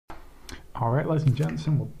Alright, ladies and gents,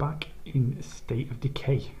 we're back in State of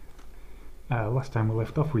Decay. Last time we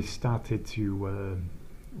left off, we started to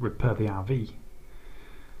repair the RV,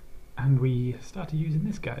 and we started using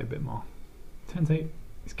this guy a bit more. Turns out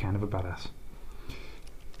he's kind of a badass.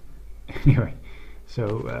 Anyway,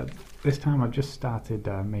 so this time I've just started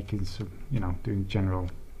making some, doing general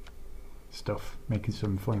stuff, making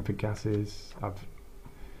some flame for gases. I've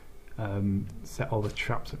set all the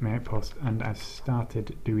traps at my outpost, and I've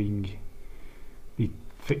started doing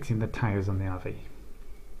fixing the tyres on the RV.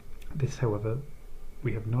 This, however,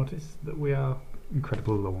 we have noticed that we are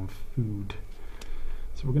incredibly low on food,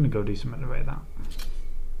 so we're going to go do something about that.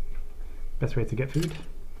 Best way to get food?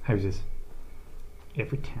 Houses.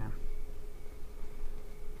 Every time.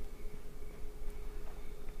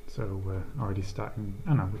 So we're already starting.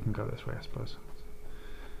 Oh no, we can go this way, I suppose.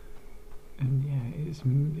 And yeah, it's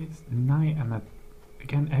night, and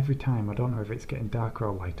again, every time I don't know if it's getting darker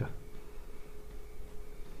or lighter.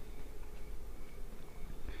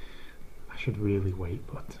 I should really wait,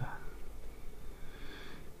 but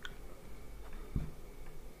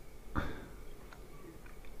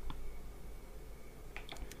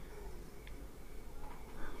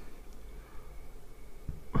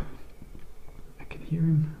I can hear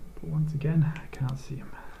him, but once again I can't see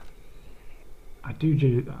him. I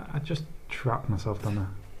just trap myself, don't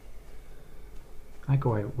I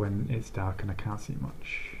go out when it's dark and I can't see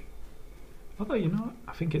much. Although,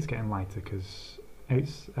 I think it's getting lighter, because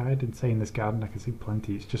I did say in this garden I can see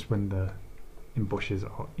plenty. It's just when they're in bushes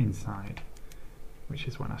or inside, which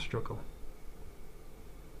is when I struggle.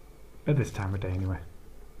 At this time of day anyway.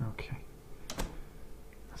 Okay.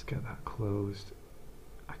 Let's get that closed.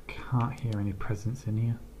 I can't hear any presence in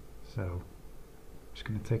here, so I'm just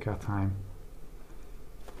going to take our time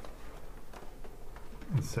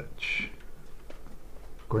and search.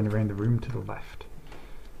 Going around the room to the left.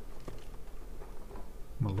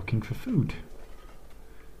 We're looking for food.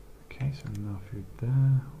 Okay, so no food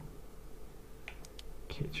there.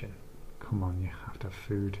 Kitchen. Come on, you have to have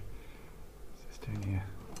food. What's this down here?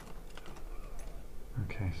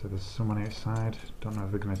 Okay, so there's someone outside. Don't know if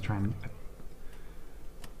they're going to try and...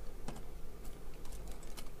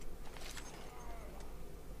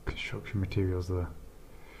 Construction materials there.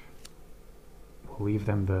 We'll leave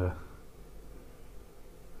them there.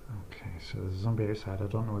 Okay, so there's a zombie outside. I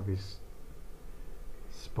don't know if he's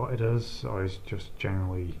spotted us or he's just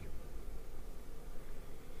generally...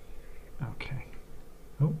 Okay.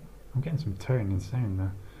 Oh, I'm getting some turning sound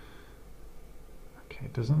there. Okay,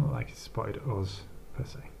 it doesn't look like he's spotted us per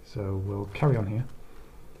se, so we'll carry on here.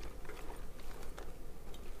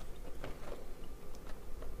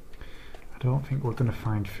 I don't think we're going to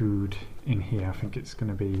find food in here. I think it's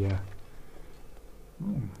going to be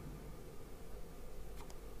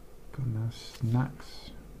goodness,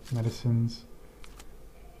 snacks, medicines.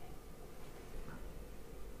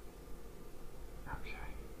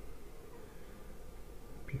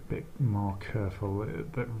 Be a bit more careful.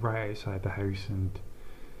 They're right outside the house, and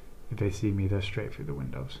if they see me, they're straight through the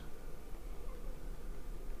windows.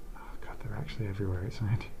 Oh god, they're actually everywhere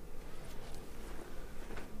outside.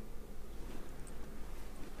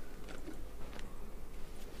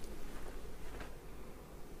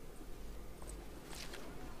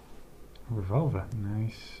 A revolver,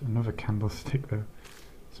 nice. Another candlestick though.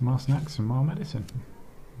 Some more snacks, some more medicine.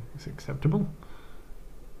 It's acceptable.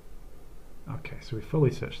 Okay, so we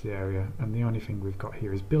fully searched the area, and the only thing we've got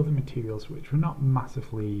here is building materials, which we're not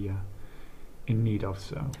massively in need of,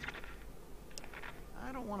 so...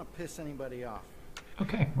 I don't want to piss anybody off.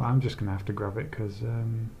 Okay, well I'm just going to have to grab it, because... it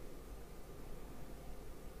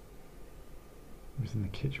was in the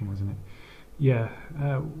kitchen, wasn't it? Yeah,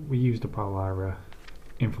 we used up all our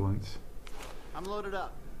influence. I'm loaded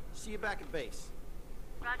up. See you back at base.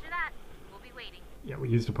 Roger that. We'll be waiting. Yeah, we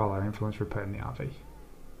used up all our influence repairing the RV.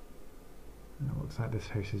 And it looks like this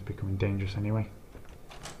house is becoming dangerous anyway.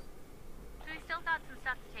 So we still got some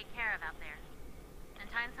stuff to take care of out there. And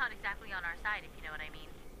time's not exactly on our side, if you know what I mean.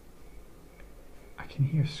 I can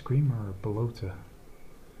hear a screamer or a bloater.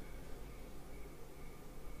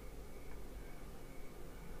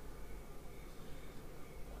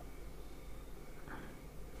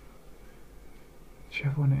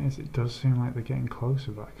 Whichever one it is, it does seem like they're getting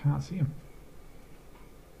closer, but I can't see them.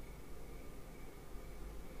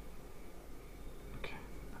 Okay,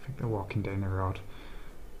 I think they're walking down the road.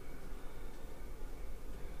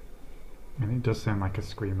 And it does sound like a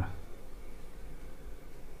screamer.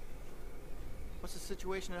 What's the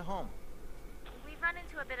situation at home? We've run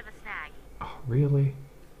into a bit of a snag. Oh, really?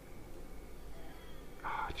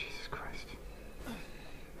 Oh, Jesus Christ.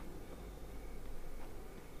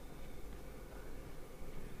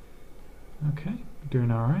 Okay,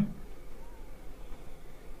 doing alright.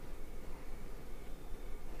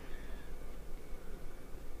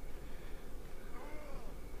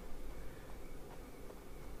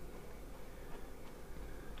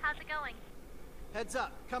 How's it going? Heads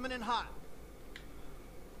up, coming in hot.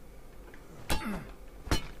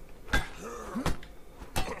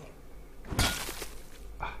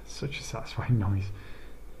 Such a satisfying noise.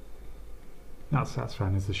 Not as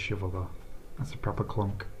satisfying as the shovel though. That's a proper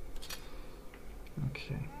clunk.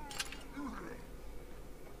 Okay.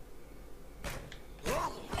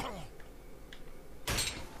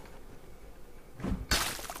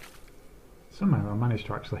 Somehow I managed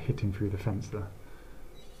to actually hit him through the fence there.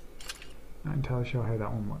 Not entirely sure how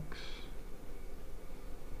that one works.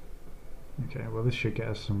 Okay, well this should get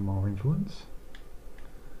us some more influence.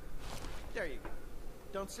 There you go.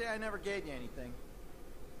 Don't say I never gave you anything.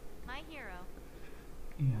 My hero.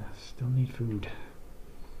 Yeah, still need food.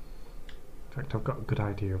 In fact, I've got a good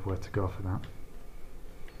idea of where to go for that.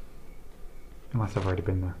 Unless I've already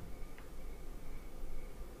been there.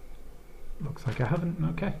 Looks like I haven't.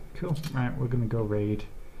 Okay, cool. Right, we're gonna go raid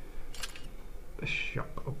the shop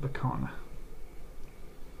up the corner.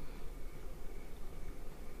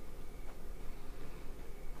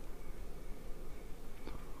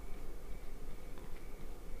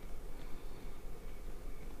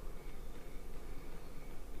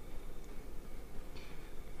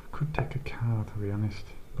 I could take a car to be honest,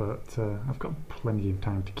 but I've got plenty of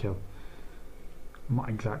time to kill. I'm not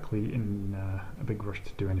exactly in a big rush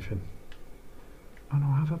to do anything. Oh no,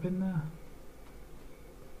 have I been there?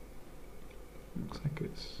 Looks like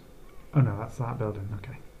it's... Oh no, that's that building,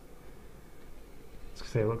 okay. I was going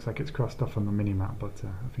to say it looks like it's crossed off on the mini-map, but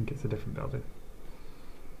I think it's a different building.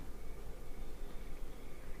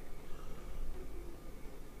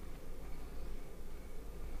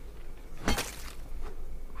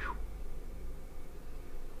 Whew.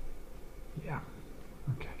 Yeah,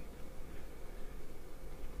 okay.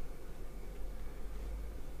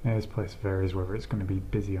 Yeah, this place varies whether it's going to be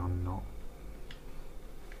busy or not.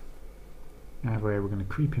 Anyway, we're going to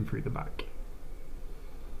creep in through the back.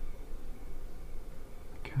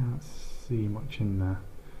 Can't see much in there.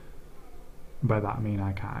 By that I mean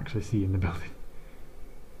I can't actually see in the building.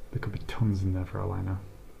 There could be tons in there for all I know.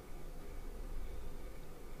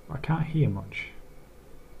 I can't hear much.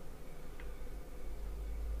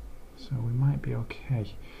 So we might be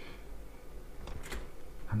okay.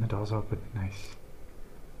 And the door's open, nice.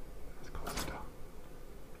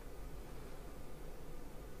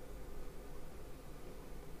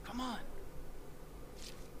 Come on.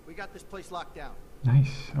 We got this place locked down.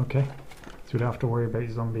 Nice, okay. So we don't have to worry about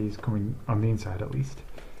zombies coming on the inside at least.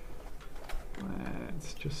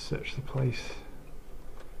 Let's just search the place.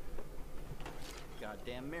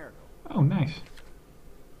 Goddamn miracle. Oh, nice.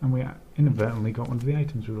 And we inadvertently got one of the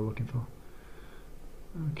items we were looking for.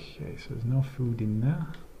 Okay, so there's no food in there.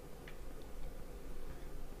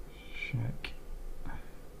 Check.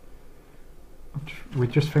 We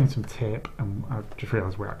just found some tape and I've just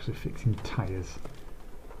realised we're actually fixing tyres.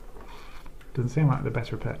 Doesn't seem like the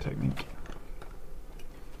best repair technique.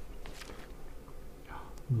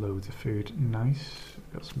 Loads of food, nice.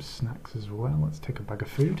 Got some snacks as well. Let's take a bag of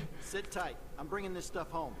food. Sit tight. I'm bringing this stuff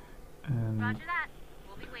home. And Roger that.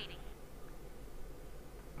 We'll be waiting.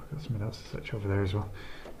 I've got something else to search over there as well.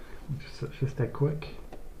 Just search this dead quick.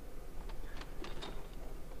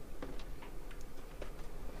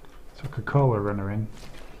 So Coca-Cola runner in.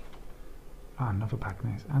 Ah, another bag,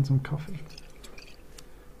 nice. And some coffee.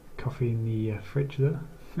 Coffee in the fridge there.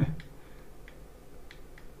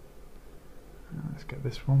 Let's get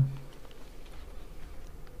this one.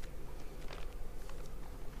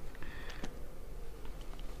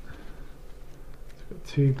 So we've got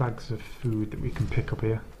 2 bags of food that we can pick up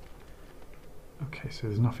here. Okay, so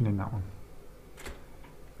there's nothing in that one.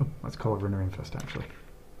 Oh, let's call a runner in first actually.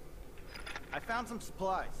 I found some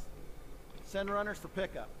supplies. Send runners for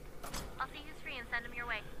pickup. I'll see who's free and send him your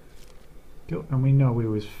way. Cool, and we know we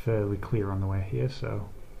was fairly clear on the way here, so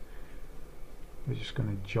we're just going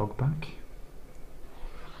to jog back.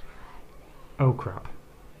 Oh crap.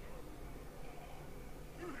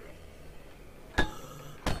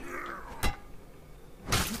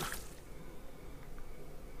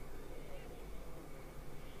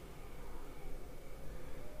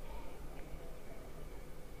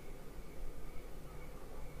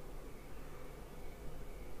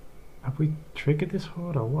 Have we triggered this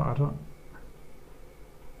horde or what? I don't...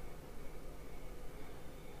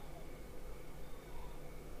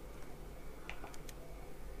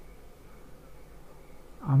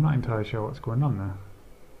 I'm not entirely sure what's going on there.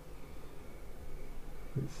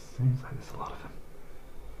 It seems like there's a lot of them.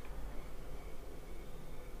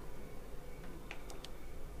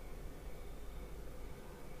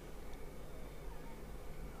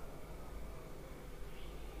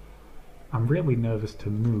 I'm really nervous to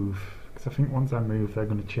move, because I think once I move they're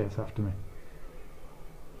going to chase after me.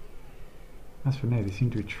 As for now, they seem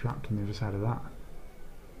to be trapped on the other side of that.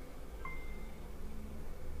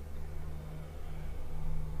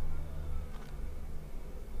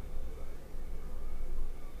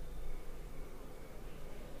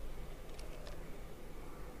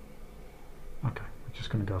 Okay, we're just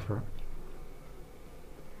going to go for it.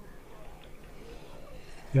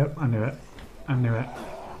 Yep, I knew it. I knew it.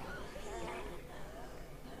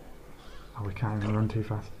 Oh, we can't even run too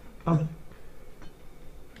fast. Oh!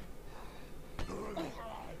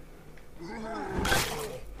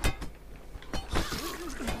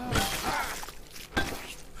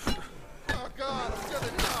 Oh God, I'm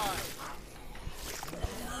gonna die.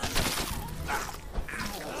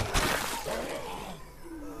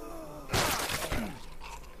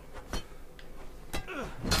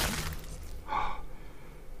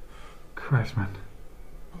 Christ, man.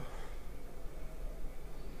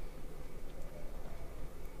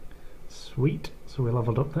 Sweet. So we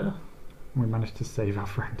leveled up there. And we managed to save our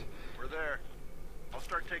friend. We're there. I'll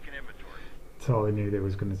start taking inventory. Totally knew they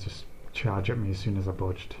was going to just charge at me as soon as I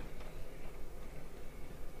budged.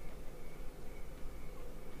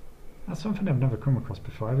 That's something I've never come across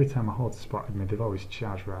before. Every time a horde spotted me, they've always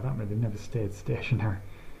charged right at me. They've never stayed stationary.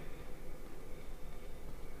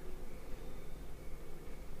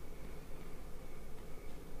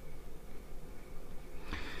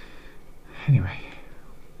 Anyway,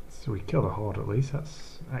 so we killed a horde at least.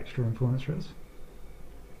 That's extra influence for us.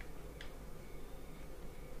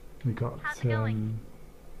 We got How's it going?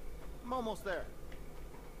 I'm almost there.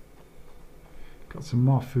 Got some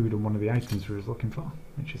more food on one of the items we was looking for,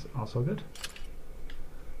 which is also good.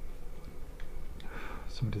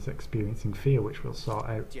 Somebody's experiencing fear, which we'll sort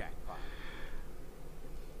out. Jackpot.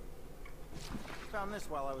 Found this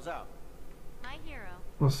while I was out. My hero.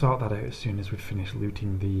 We'll sort that out as soon as we finish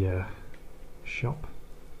looting the shop.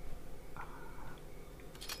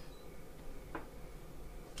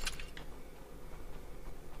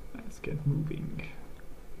 Let's get moving.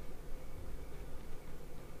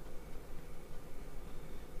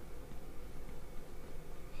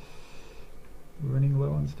 Running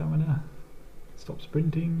low on stamina. Stop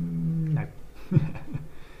sprinting. No.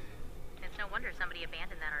 It's no wonder somebody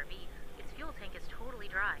abandoned that RV. Its fuel tank is totally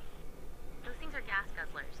dry. Those things are gas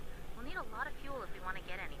guzzlers. We'll need a lot of fuel if we want to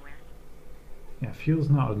get anywhere. Yeah, fuel's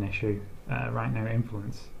not an issue. Right now,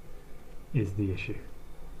 influence is the issue.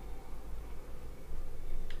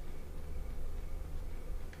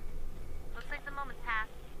 Looks like the moment's passed.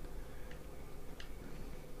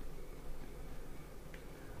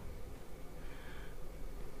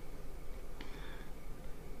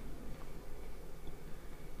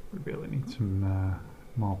 We really need some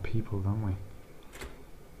more people, don't we?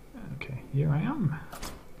 Okay, here I am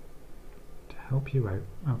to help you out.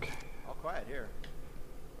 Okay, All quiet here.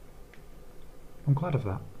 I'm glad of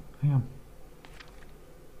that. I am.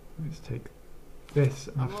 Let's take this.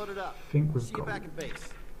 And I'm loaded up. think we've See you got. back at base.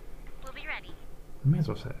 We'll be ready. We may as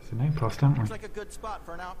well say it's an outpost, haven't we? Looks like a good spot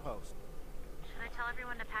for an outpost. Should I tell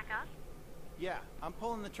everyone to pack up? Yeah, I'm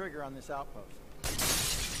pulling the trigger on this outpost.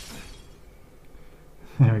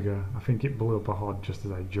 There we go. I think it blew up a horde just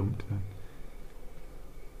as I jumped then.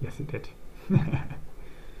 Yes, it did.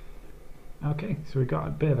 Okay, so we got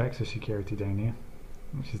a bit of extra security down here,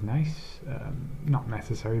 which is nice. Not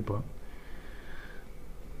necessary, but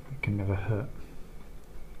it can never hurt.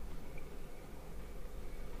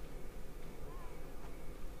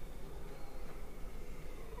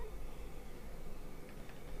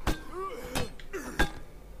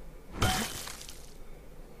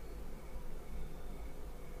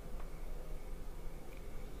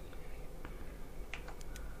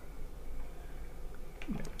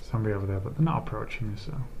 Somebody over there, but they're not approaching us,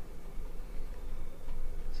 so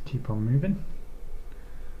let's keep on moving.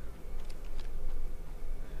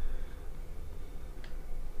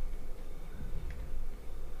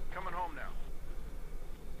 Coming home now.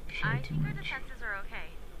 I Shouting think our match. defenses are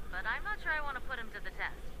okay, but I'm not sure I want to put them to the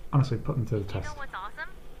test. Honestly, put them to the You test. know what's awesome?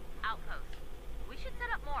 Outposts. We should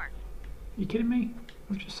set up more. You kidding me?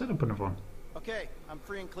 We've just set up another one. Okay, I'm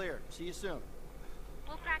free and clear. See you soon.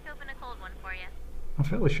 We'll crack open a cold one for you. I'm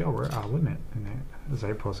fairly sure we're at our limit in it, as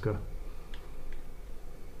outposts go.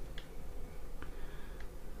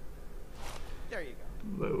 There you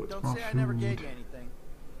go. Loads Don't more say I never food. gave you anything.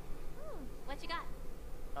 What you got?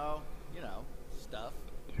 Oh, you know, stuff.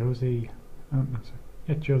 Josie. Oh, no, sorry.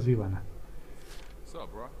 Yeah, Josie Lena. What's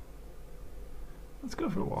up, bro? Let's go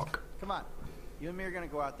for a walk. Come on. You and me are gonna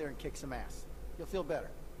go out there and kick some ass. You'll feel better.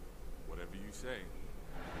 Whatever you say.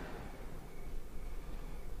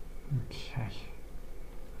 Okay.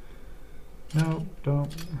 No,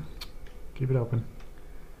 don't. Keep it open.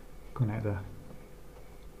 Connector.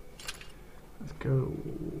 Let's go.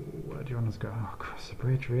 Where do you want us to go? Oh, across the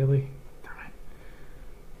bridge, really? Damn it.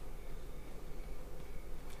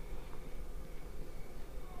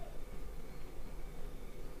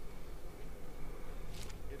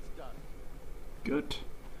 It's done. Good.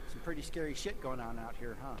 Some pretty scary shit going on out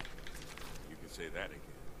here, huh? You can say that again.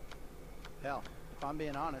 Hell, if I'm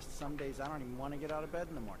being honest, some days I don't even want to get out of bed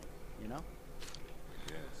in the morning, you know?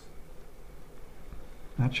 Yes.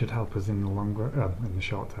 That should help us in the long run, in the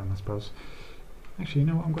short term, I suppose. Actually, you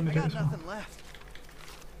know what I'm going to I do got as well? nothing left.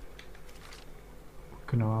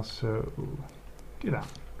 Can also do that.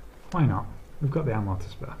 Why not? We've got the ammo to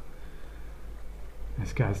spare.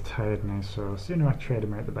 This guy's tired now, so the sooner I trade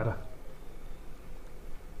him out, the better.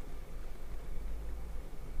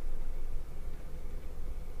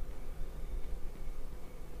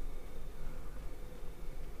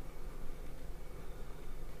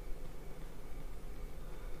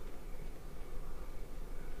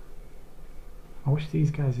 I wish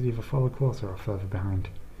these guys had either followed closer or further behind.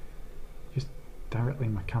 Just directly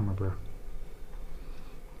in my camera, bro.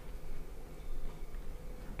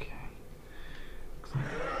 Okay. Looks like...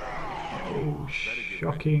 Oh, Better get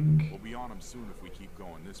shocking. ready. We'll be on them soon if we keep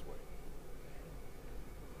going this way.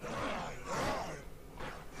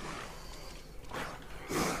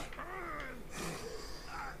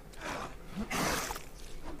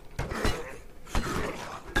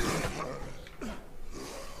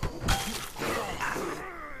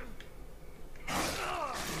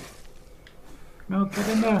 No, get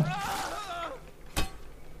in there.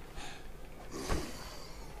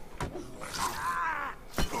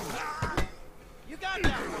 You got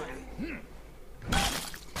that one!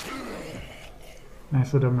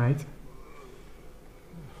 Nicely done, mate.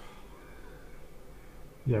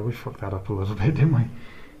 Yeah, we fucked that up a little bit, didn't we?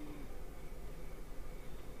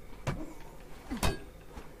 Okay,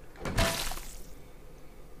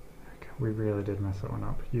 we really did mess that one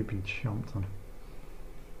up. You've been chomped on.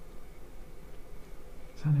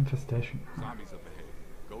 Is that an infestation? Zombies up ahead.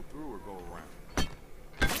 Go through or go around.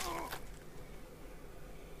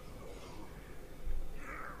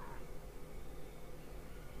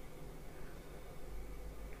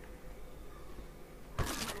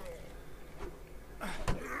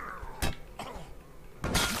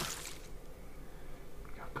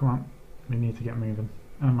 Come on, we need to get moving.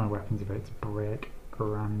 And my weapon's about to break.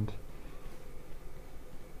 Grand.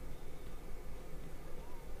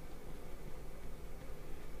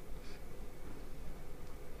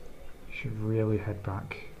 Should really head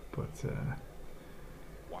back, but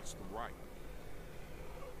Watch the right.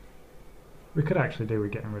 we could actually do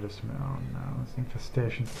with getting rid of some. Oh no, there's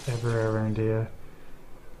infestations everywhere around here.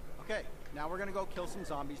 Okay, now we're gonna go kill some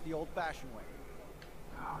zombies the old-fashioned way.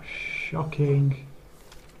 Oh, shocking.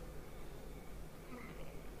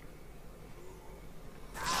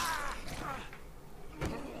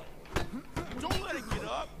 Don't let it get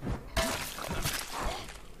up!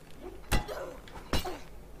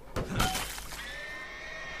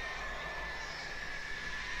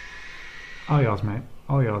 All yours, mate.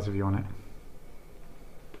 All yours if you want it.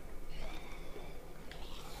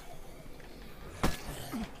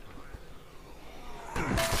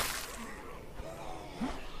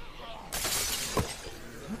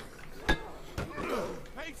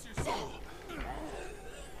 Pace yourself!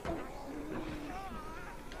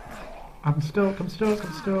 I'm stuck, I'm stuck,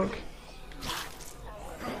 I'm stuck.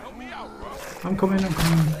 Help me out, bro. I'm coming, I'm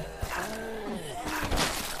coming.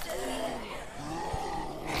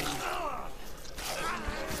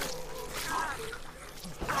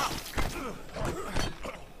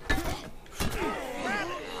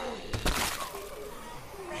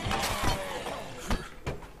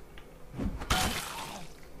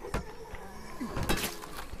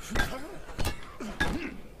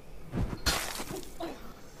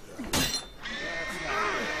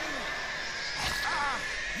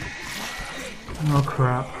 Oh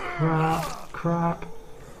crap, crap, crap.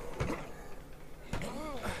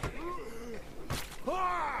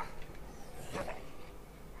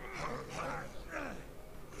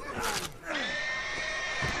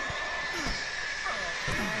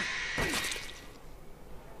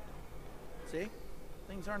 See?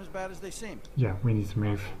 Things aren't as bad as they seem. Yeah, we need to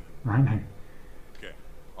move right now. Okay,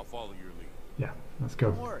 I'll follow your lead. Yeah, let's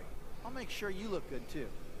go. Don't worry. I'll make sure you look good too.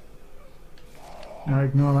 No,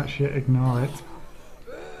 ignore that shit, ignore it.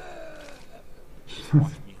 Just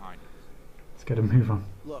watch behind you. Let's get a move on.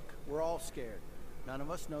 Look, we're all scared. None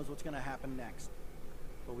of us knows what's gonna happen next.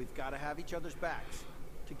 But we've gotta have each other's backs.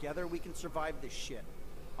 Together we can survive this shit.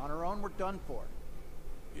 On our own, we're done for.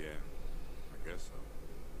 Yeah, I guess so.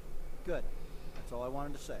 Good. That's all I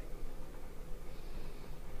wanted to say.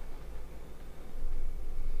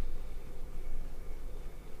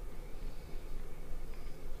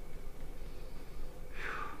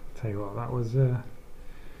 Tell you what, that was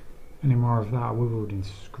any more of that, we would have been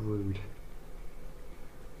screwed.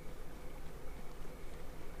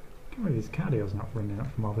 Can't believe his cardio's not running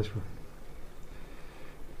up from all this.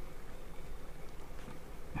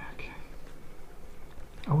 Okay.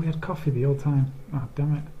 Oh, we had coffee the whole time. Oh,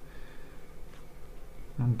 damn it.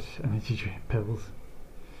 And energy drink pills.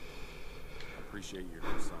 I appreciate your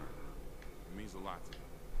concern. It means a lot to me.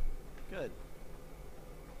 Good.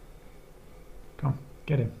 Come on,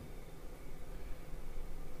 get him.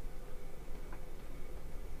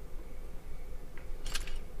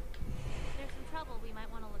 There's some trouble we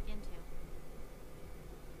might want to look into.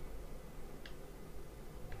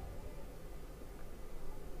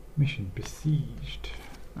 Mission besieged.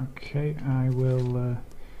 Okay, I will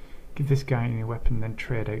give this guy any weapon, then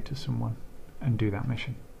trade out to someone and do that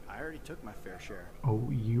mission. I already took my fair share. Oh,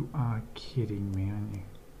 you are kidding me, aren't you?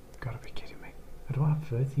 Gotta be kidding me. I don't have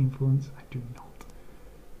 30 influence. I do not.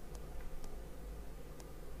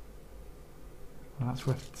 Well, that's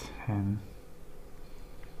worth 10.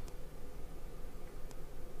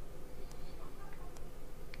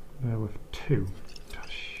 They're worth 2.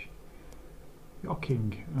 Gosh. You're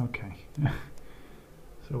king. Okay.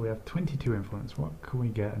 So we have 22 influence. What can we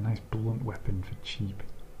get? A nice blunt weapon for cheap.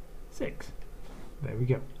 6. There we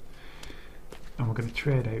go. And we're going to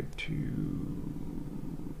trade out to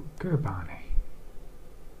Gurbani.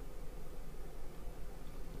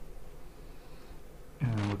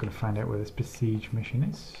 And we're going to find out where this besiege mission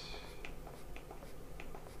is.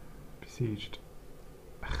 Besieged.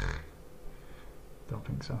 Don't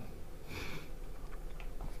think so.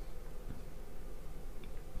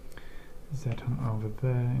 Z hunt over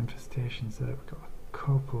there. Infestations there. We've got a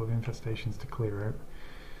couple of infestations to clear out.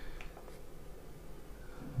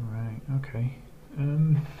 Right, okay.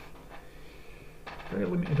 Very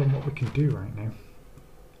limited on what we can do right now.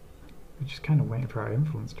 We're just kind of waiting for our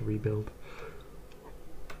influence to rebuild.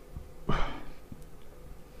 I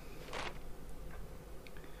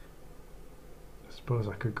suppose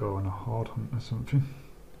I could go on a horde hunt or something.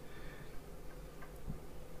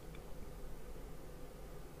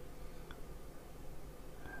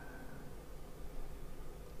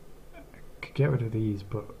 I could get rid of these,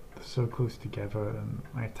 but they're so close together, and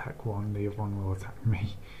I attack one, the other one will attack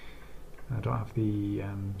me. I don't have the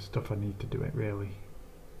stuff I need to do it, really.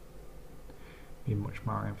 Need much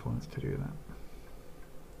more influence to do that.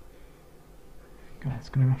 God, it's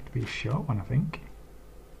going to have to be a short one, I think.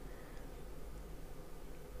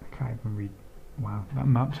 I can't even read. Wow, that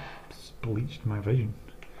map's bleached my vision.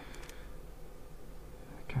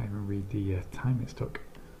 I can't even read the time it's took.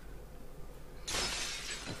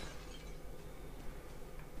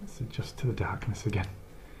 Let's adjust to the darkness again.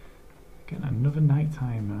 Getting another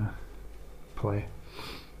nighttime play.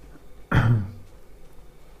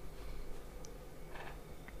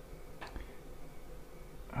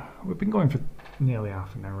 We've been going for nearly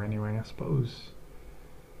half an hour anyway, I suppose.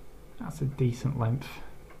 That's a decent length,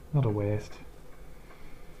 not a waste.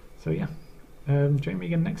 So yeah, join me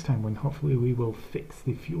again next time when hopefully we will fix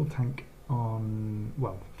the fuel tank on,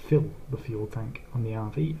 well, fill the fuel tank on the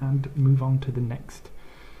RV and move on to the next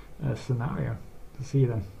scenario. So see you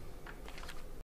then.